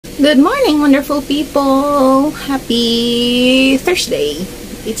Good morning, wonderful people! Happy Thursday!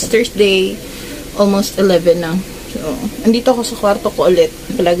 It's Thursday, almost 11 na. So, andito ako sa kwarto ko ulit.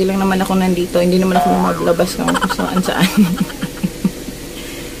 Palagi lang naman ako nandito. Hindi naman ako maglabas kung saan.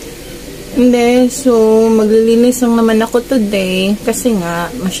 Hindi, so, maglilinis lang naman ako today. Kasi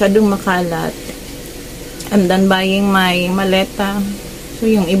nga, masyadong makalat. I'm done buying my maleta. So,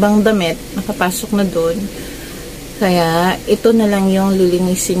 yung ibang damit, nakapasok na doon. Kaya, ito na lang yung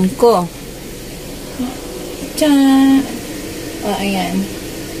lilinisin ko. Tiyaan! Oh, ayan.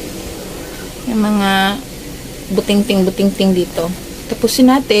 Yung mga buting-ting dito.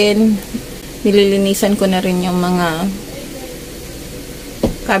 Tapusin natin. Nililinisan ko na rin yung mga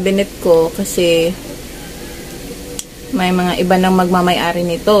cabinet ko kasi may mga iba nang magmamay-ari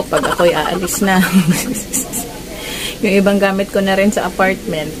nito pag ako'y aalis na. Yung ibang gamit ko na rin sa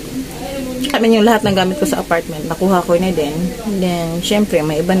apartment. Yung lahat ng gamit ko sa apartment, nakuha ko na din. Then, syempre,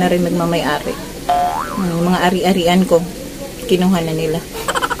 may iba na rin nagmamay-ari. Mga ari-arian ko, kinuha na nila.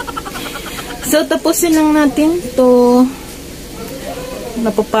 So, tapusin lang natin to.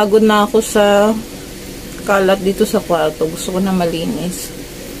 Napapagod na ako sa kalat dito sa kwarto. Gusto ko na malinis.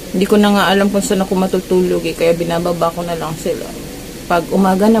 Hindi ko na nga alam kung saan ako matutulog kaya binababa ko na lang sila. Pag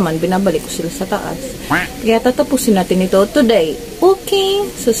umaga naman, binabalik ko sila sa taas. Kaya tatapusin natin ito today. Okay.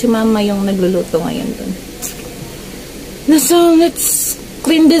 So, si mama yung nagluluto ngayon dun. So, let's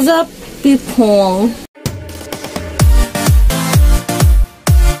clean this up, people.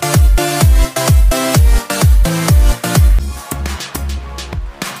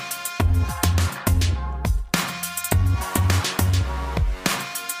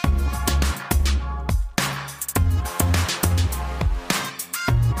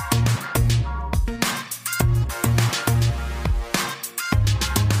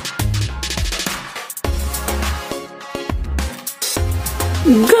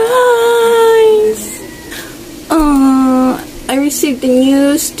 Guys, I received the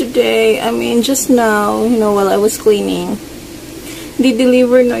news today. I mean, just now, while I was cleaning.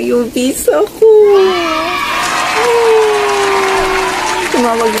 Di-deliver na yung visa ko.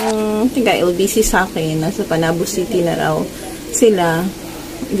 Tumawag yung taga-LBC sa akin. Nasa Panabo City na raw sila.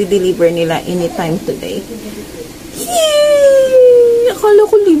 Di-deliver nila anytime today. Yay! Akala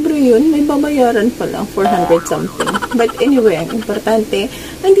ko libre yun. May babayaran pa lang. 400 something. But anyway, ang importante,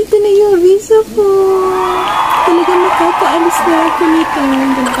 andito na yung visa ko. Talaga makapaalis na ako nito.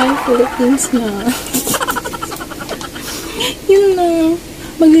 Goodbye, Philippines na. Yun na.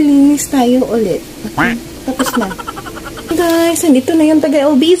 Maglilinis tayo ulit. Okay? Tapos na. Guys, andito na yung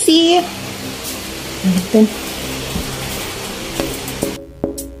taga-LBC. Andito.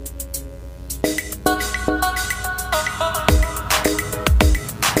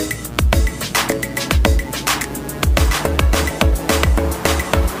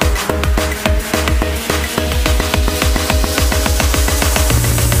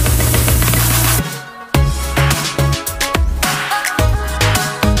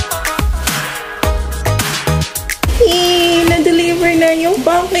 Yung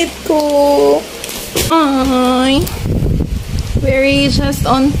packet ko. Ay. Very just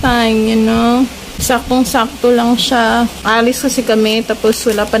on time, Saktong-sakto lang siya. Alis kasi kami, tapos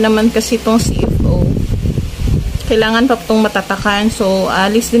wala pa naman kasi itong CFO. Kailangan pa itong matatakan. So,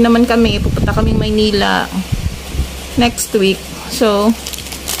 alis din naman kami. Pupunta kaming Maynila next week. So,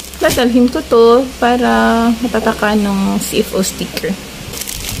 dadalhin ko to para matatakan ng CFO sticker.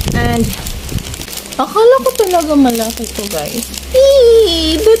 And, akala ko talaga malaki to, guys.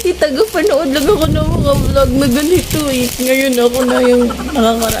 Dati taga-panood lang ako ng mga vlog na ganito eh. Ngayon ako na yung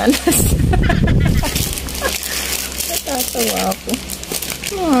nakakaranas. Natatawa ako.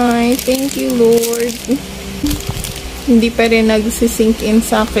 Ay, thank you, Lord. Hindi pa rin nagsisink in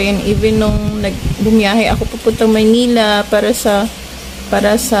sa akin. Even nung bumiyahe ako papuntang Maynila para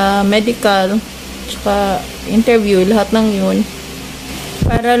sa medical tsaka interview, lahat ng yun.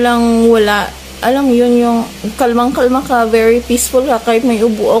 Para lang wala. Alam mo yun, yung kalmang-kalma ka, very peaceful ka, kahit may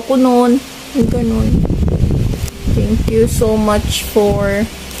ubo ako noon. Ganun. Thank you so much for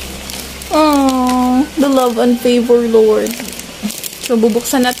the love and favor, Lord. So,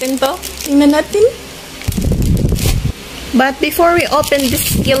 bubuksan natin to. Tingnan natin. But before we open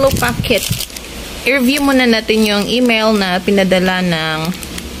this yellow packet, i-review muna natin yung email na pinadala ng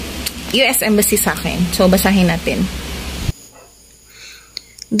US Embassy sa akin. So, basahin natin.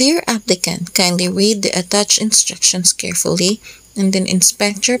 Dear applicant, kindly read the attached instructions carefully and then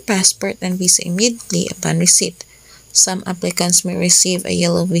inspect your passport and visa immediately upon receipt. Some applicants may receive a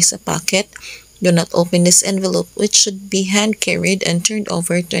yellow visa packet. Do not open this envelope, which should be hand-carried and turned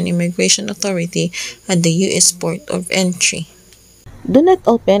over to an immigration authority at the U.S. port of entry. Do not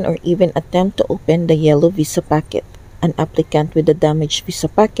open or even attempt to open the yellow visa packet. An applicant with a damaged visa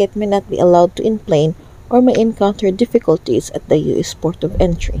packet may not be allowed to in-plane or may encounter difficulties at the U.S. port of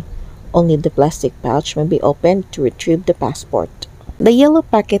entry. Only the plastic pouch may be opened to retrieve the passport. The yellow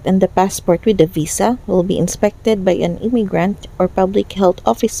packet and the passport with the visa will be inspected by an immigrant or public health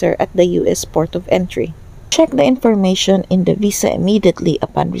officer at the U.S. port of entry. Check the information in the visa immediately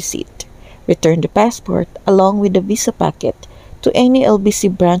upon receipt. Return the passport along with the visa packet to any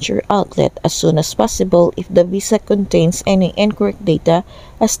LBC branch or outlet as soon as possible if the visa contains any incorrect data,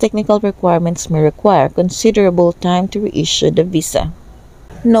 as technical requirements may require considerable time to reissue the visa.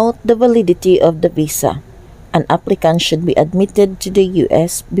 Note the validity of the visa. An applicant should be admitted to the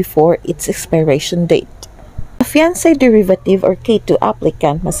U.S. before its expiration date. A fiancé derivative or K2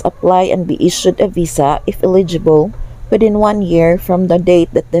 applicant must apply and be issued a visa, if eligible, within 1 year from the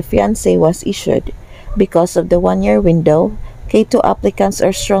date that the fiancé was issued. Because of the 1-year window, K2 applicants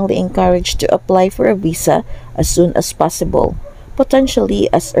are strongly encouraged to apply for a visa as soon as possible, potentially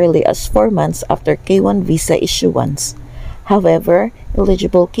as early as 4 months after K1 visa issuance. However,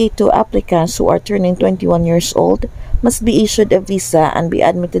 eligible K2 applicants who are turning 21 years old must be issued a visa and be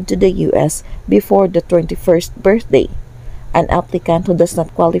admitted to the U.S. before the 21st birthday. An applicant who does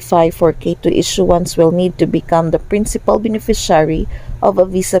not qualify for K2 issuance will need to become the principal beneficiary of a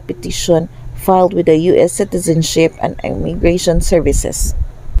visa petition filed with the U.S. Citizenship and Immigration Services.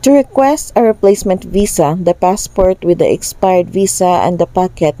 To request a replacement visa, the passport with the expired visa and the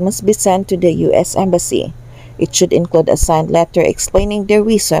packet must be sent to the U.S. Embassy. It should include a signed letter explaining the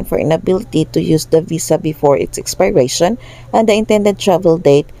reason for inability to use the visa before its expiration and the intended travel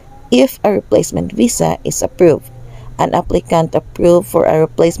date if a replacement visa is approved. An applicant approved for a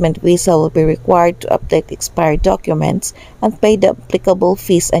replacement visa will be required to update expired documents and pay the applicable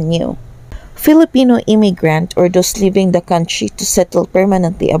fees anew. Filipino immigrant or those leaving the country to settle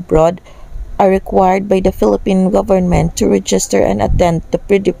permanently abroad are required by the Philippine government to register and attend the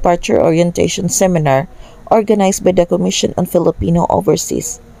pre-departure orientation seminar organized by the Commission on Filipino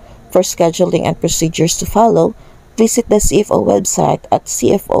Overseas. For scheduling and procedures to follow, visit the CFO website at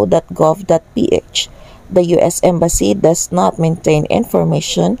cfo.gov.ph. The U.S. Embassy does not maintain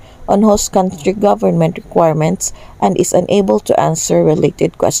information on host country government requirements and is unable to answer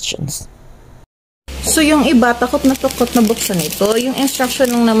related questions. So, yung iba, takot na buksan ito. Yung instruction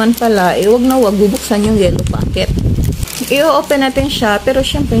lang naman pala, wag bubuksan yung yellow packet. I-open natin siya, pero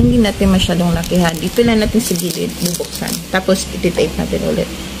syempre hindi natin masyadong lakihan. Dito lang natin sa gilid, bubuksan. Tapos, iti-tape natin ulit.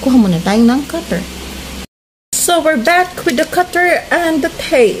 Kuha muna tayo ng cutter. So, we're back with the cutter and the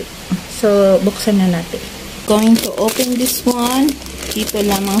tape. So, buksan na natin. Going to open this one. Dito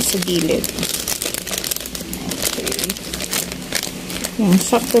lamang sa gilid. Okay. Yung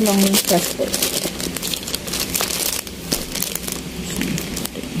sakto lang yung plastic.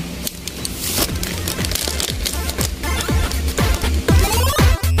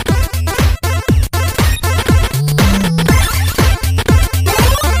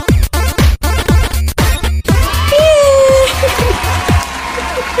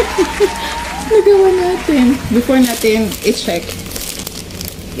 Nagawa natin. Before natin i-check,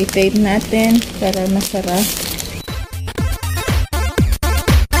 i-tape natin para masara.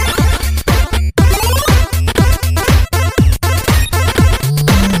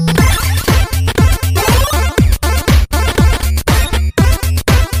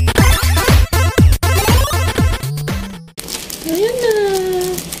 Ayan na.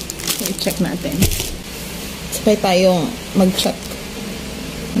 I-check natin. Sabay tayong mag-check.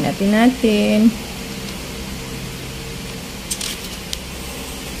 Natin.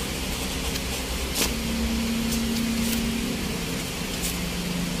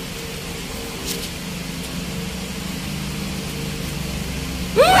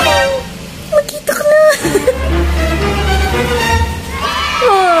 Makita ka na!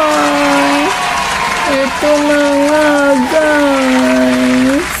 Ay! Ito na nga,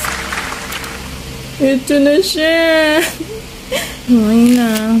 guys! Ito na siya! Ay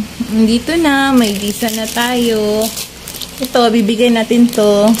na. Dito na. May visa na tayo. Ito, bibigay natin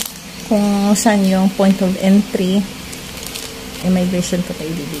to kung saan yung point of entry. Immigration ko tayo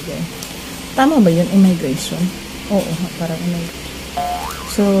bibigay. Tama ba yun? Immigration? Oo, parang immigration.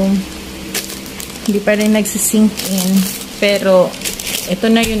 So, hindi pa rin nagsisink in. Pero, ito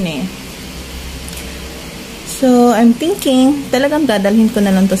na yun eh. So, I'm thinking, talagang dadalhin ko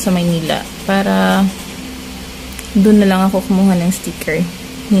na lang to sa Maynila para doon na lang ako kumuha ng sticker.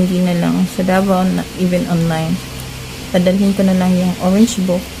 Hindi na lang sa Davao, even online. Dadalhin ko na lang yung orange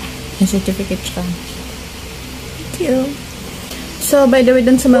book, yung certificate siya. Thank you. So, by the way,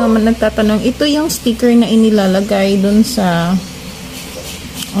 dun sa mga nagtatanong, ito yung sticker na inilalagay dun sa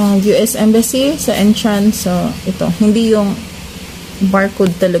US Embassy sa entrance. So, ito. Hindi yung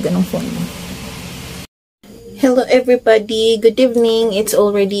barcode talaga ng phone mo. Hello everybody. Good evening. It's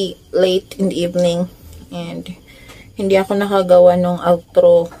already late in the evening. And hindi ako nakagawa ng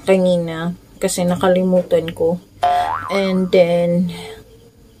outro kanina kasi nakalimutan ko. And then,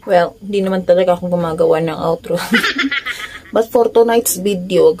 well, hindi naman talaga ako gumagawa ng outro. But for tonight's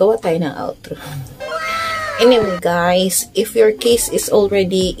video, gawa tayo ng outro. Anyway guys, if your case is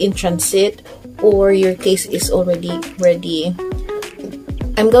already in transit or your case is already ready,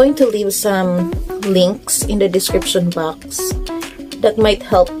 I'm going to leave some links in the description box that might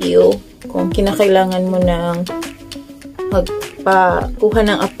help you kung kinakailangan mo ng magpakuha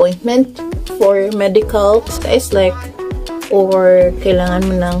ng appointment for medical sa SLEC or kailangan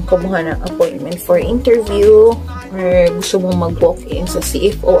mo ng kumuha ng appointment for interview or gusto mong mag-walk-in sa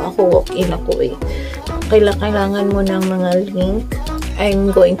CFO. Ako walk-in ako eh. Kailangan mo ng mga link.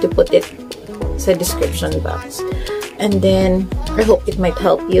 I'm going to put it sa description box. And then, I hope it might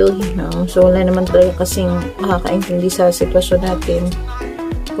help you, you know. So, wala naman talaga kasing makakaintindi sa sitwasyon natin.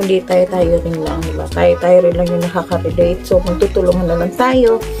 Kundi tayo rin lang, diba? Tayo rin lang yung nakaka-relate. So, magtutulungan na lang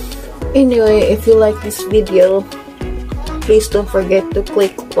tayo. Anyway, if you like this video, please don't forget to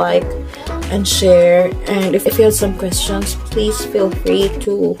click like and share. And if you have some questions, please feel free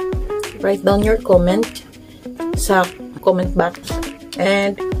to write down your comment sa comment box.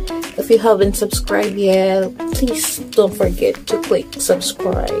 And if you haven't subscribed yet, please don't forget to click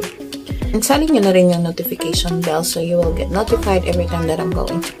subscribe. And sali nyo na rin yung notification bell so you will get notified every time that I'm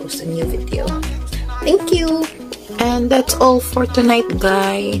going to post a new video. Thank you! And that's all for tonight,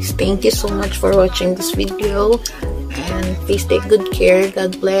 guys. Thank you so much for watching this video. And please take good care.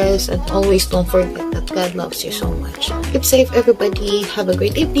 God bless. And always don't forget that God loves you so much. Keep safe, everybody. Have a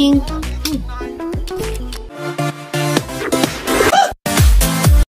great evening.